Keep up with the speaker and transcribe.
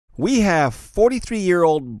We have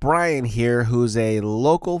 43-year-old Brian here who's a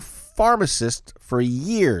local pharmacist for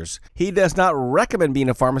years. He does not recommend being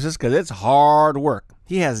a pharmacist because it's hard work.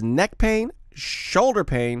 He has neck pain, shoulder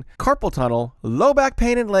pain, carpal tunnel, low back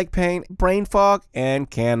pain and leg pain, brain fog,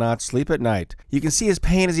 and cannot sleep at night. You can see his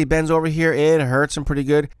pain as he bends over here. It hurts him pretty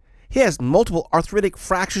good. He has multiple arthritic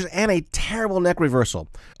fractures and a terrible neck reversal.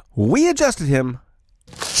 We adjusted him.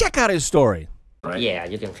 Check out his story. Right. Yeah,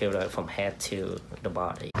 you can feel it from head to the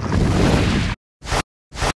body.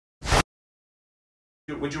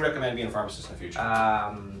 Would you recommend being a pharmacist in the future?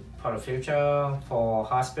 For the future, for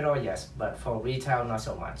hospital, yes, but for retail, not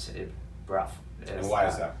so much. It's rough. And why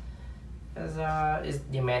is that? Because it's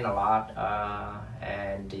demand a lot,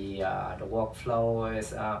 and the workflow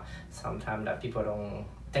is sometimes that people don't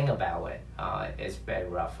think about it. It's very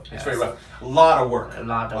rough. It's very rough. A lot of work. A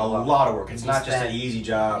lot of work. It's not just an easy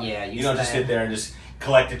job. Yeah, you don't just sit there and just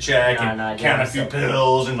collect a check and count a few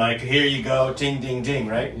pills and like, here you go, ting, ting, ting,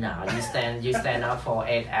 right? No, you stand up for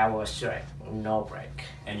 8 hours straight, no break.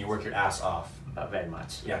 And you work your ass off. Very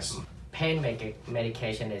much. Yes. Pain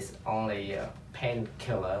medication is only a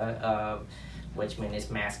painkiller, which means it's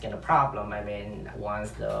masking the problem. I mean,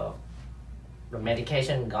 once the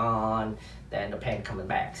medication gone, then the pain coming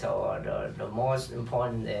back. So the most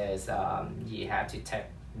important is you have to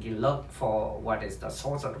you look for what is the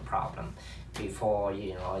source of the problem before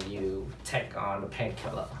you take on the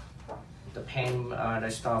painkiller. The pain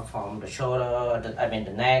that start from the shoulder,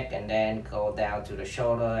 the neck, and then go down to the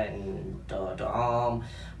shoulder and the arm.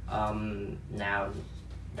 Now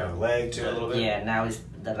the leg too a little bit. Yeah, now it's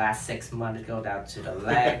the last 6 months go down to the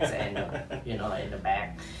legs and in the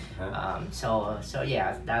back. So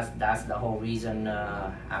yeah, that's the whole reason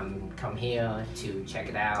I'm come here to check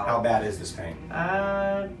it out. How bad is this pain?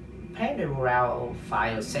 Pain is around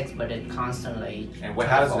 5 or 6, but it constantly. And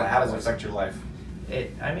how does it affect your life?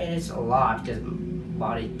 I mean, it's a lot because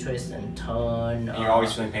body twist and turn. And you're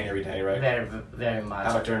always feeling pain every day, right? Very much.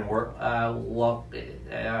 How about during work?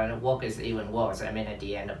 Work is even worse. I mean, at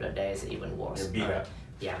the end of the day, it's even worse. You're beat up.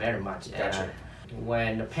 Yeah, very much. Gotcha.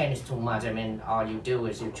 When the pain is too much, I mean, all you do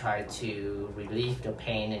is you try to relieve the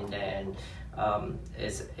pain, and then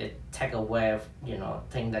it take away,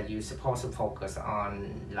 thing that you're supposed to focus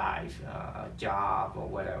on, life, job or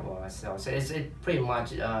whatever. So it's pretty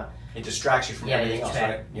much. It distracts you from everything else,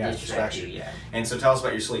 right? Yeah, it distracts you. Yeah. And so tell us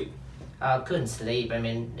about your sleep. Couldn't sleep. I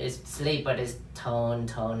mean, it's sleep, but it's turn,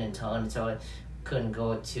 so I couldn't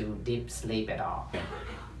go to deep sleep at all.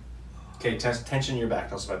 Okay, tension in your back.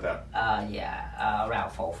 Tell us about that. Yeah,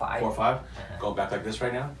 around 4 or 5. 4 or 5? Go back like this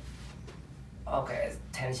right now. Okay,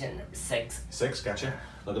 tension 6. 6, gotcha.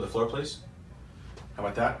 Look at the floor, please. How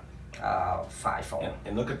about that? 5, 4.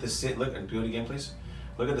 And look at the look and do it again, please.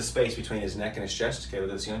 Look at the space between his neck and his chest. Okay,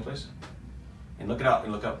 look at the ceiling, please. And look up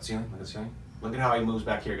at the ceiling. Look at the ceiling. Look at how he moves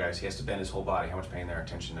back here, guys. He has to bend his whole body. How much pain there?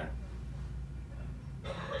 Tension there.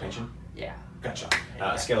 Tension? Yeah. Gotcha.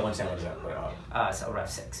 Scale of 1 to 10, what is that? So around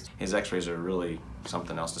 6. His x-rays are really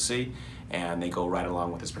something else to see, and they go right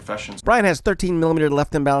along with his profession. Brian has 13mm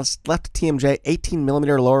left imbalance, left TMJ,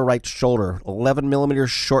 18mm lower right shoulder, 11mm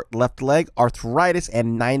short left leg, arthritis,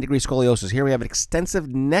 and 9-degree scoliosis. Here we have an extensive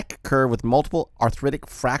neck curve with multiple arthritic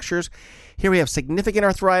fractures. Here we have significant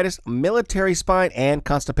arthritis, military spine, and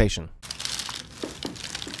constipation.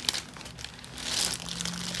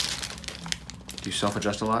 Do you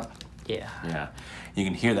self-adjust a lot? Yeah. Yeah. You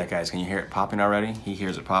can hear that, guys. Can you hear it popping already? He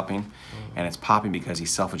hears it popping. And it's popping because he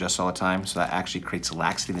self-adjusts all the time, so that actually creates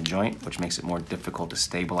laxity in the joint, which makes it more difficult to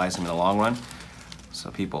stabilize him in the long run. So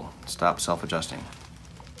people, stop self-adjusting.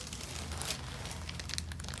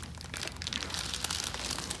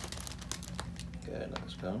 Good,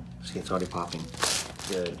 let's go. See, it's already popping.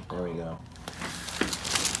 Good, there we go.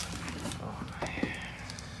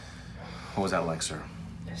 What was that like, sir?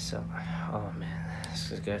 So, oh man, this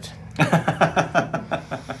is good.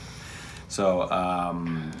 So,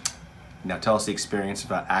 now tell us the experience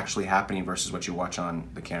about actually happening versus what you watch on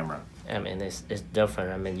the camera. I mean, it's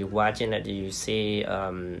different. I mean, you're watching it, you see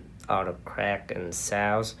all the crack and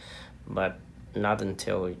cells, but not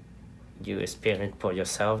until you experience for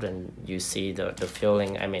yourself and you see the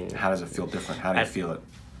feeling. I mean, how does it feel different? How do you feel it?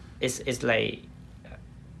 It's like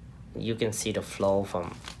you can see the flow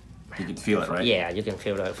from. You can feel it, right? Yeah, you can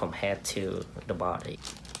feel it from head to the body.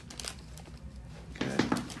 Good.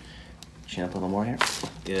 Chin up a little more here.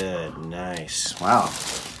 Good, nice. Wow,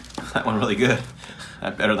 that went really good.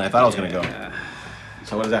 That's better than I thought it was gonna go.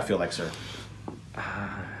 So what does that feel like, sir?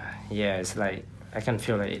 Yeah, it's like I can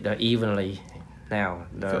feel it evenly now.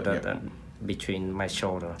 between my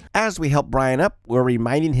shoulder. As we help Brian up, we're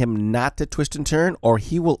reminding him not to twist and turn or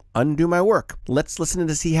he will undo my work. Let's listen in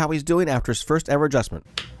to see how he's doing after his first ever adjustment.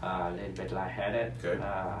 A little bit lightheaded. Good.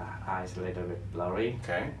 Eyes a little bit blurry.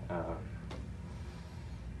 Okay.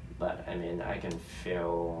 But I mean, I can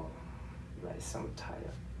feel like some type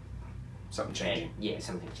of Something changing. Yeah,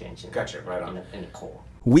 something changing. Gotcha, right on. In the core.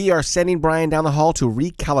 We are sending Brian down the hall to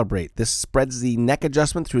recalibrate. This spreads the neck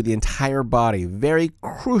adjustment through the entire body. Very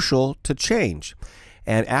crucial to change.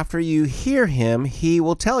 And after you hear him, he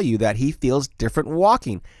will tell you that he feels different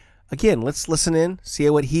walking. Again, let's listen in, see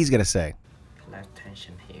what he's going to say. Less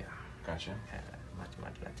tension here. Gotcha.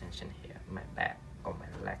 Much less tension here. My back or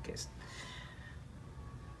my leg is,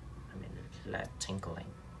 I mean, less tingling.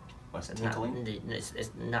 Less tinkling?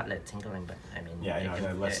 It's not like tingling, but I mean... Yeah, you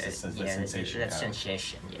know, less sensation. Less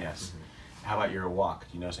sensation, yeah. Yes. How about your walk?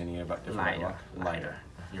 Do you notice anything about different Lighter, walk? lighter.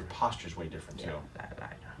 Your posture's way different, too. Yeah,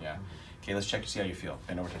 lighter. Yeah. Okay, let's check to see how you feel.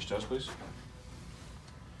 Bend over, touch toes, please.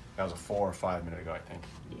 That was a 4 or 5 minute ago, I think.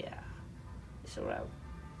 Yeah. It's around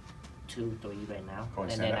 2, 3 right now. Go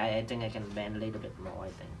and And stand then up. I think I can bend a little bit more, I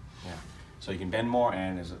think. Yeah. So you can bend more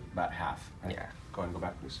and is about half, right? Yeah. Go ahead and go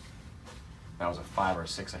back, please. That was a 5 or a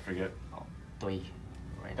 6, I forget. Oh, 3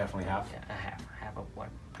 right definitely now. half? Yeah, half of what.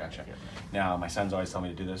 gotcha. I feel like. Now, my son's always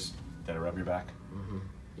telling me to do this. Did I rub your back?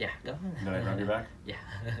 Yeah, go ahead. Did I rub your back? Yeah.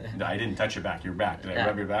 No, I didn't touch your back. Your back. Did I Yeah.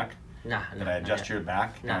 rub your back? Nah, Did I adjust your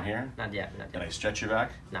back down here? Not yet, not Did I yet. stretch your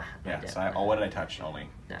back? Nah, Yeah. not yet. So what did I touch only?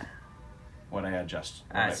 Nah. What did I adjust?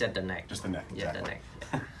 What I did said the neck. Just the neck. Yeah, Exactly. the neck.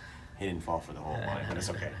 Yeah. He didn't fall for the whole body, but it's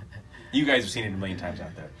okay. You guys have seen it a million times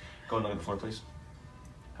out there. Go and look at the floor, please.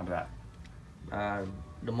 How about that?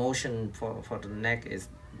 The motion for the neck is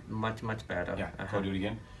much better. Yeah, go do it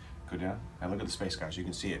again. Go down. Now look at the space, guys. You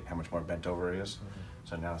can see it, how much more bent over it is.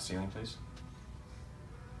 So now the ceiling, please.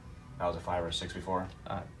 That was a 5 or a 6 before.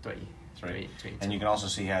 3. 3. Three, And you can also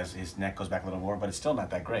see his neck goes back a little more, but it's still not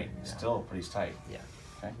that great. It's still pretty tight. Yeah.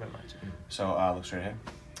 Okay. Very much. So look straight ahead.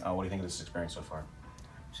 What do you think of this experience so far?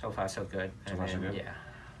 So far, so good. So far, so good? Yeah.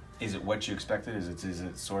 Is it what you expected? Is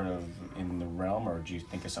it sort of in the realm, or do you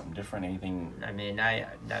think it's something different? Anything? I mean,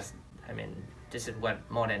 this is what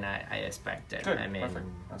more than I expected. Good, I mean, perfect.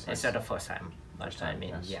 That's nice. it's not the first time, but First time, I mean,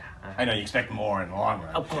 yes. yeah. I know you expect more in the long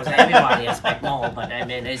run. Of course, everybody expect more, but I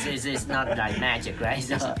mean, it's not like magic, right?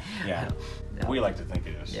 So, Yeah. We like to think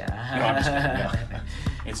it is. Yeah. No, I'm just kidding. Yeah.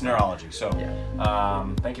 It's neurology. So,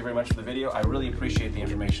 thank you very much for the video. I really appreciate the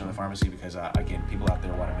information on the pharmacy because, again, people out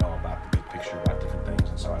there want to know about the big picture, about different things.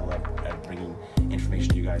 And so I love bringing information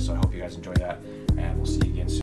to you guys. So I hope you guys enjoy that. And we'll see you again soon.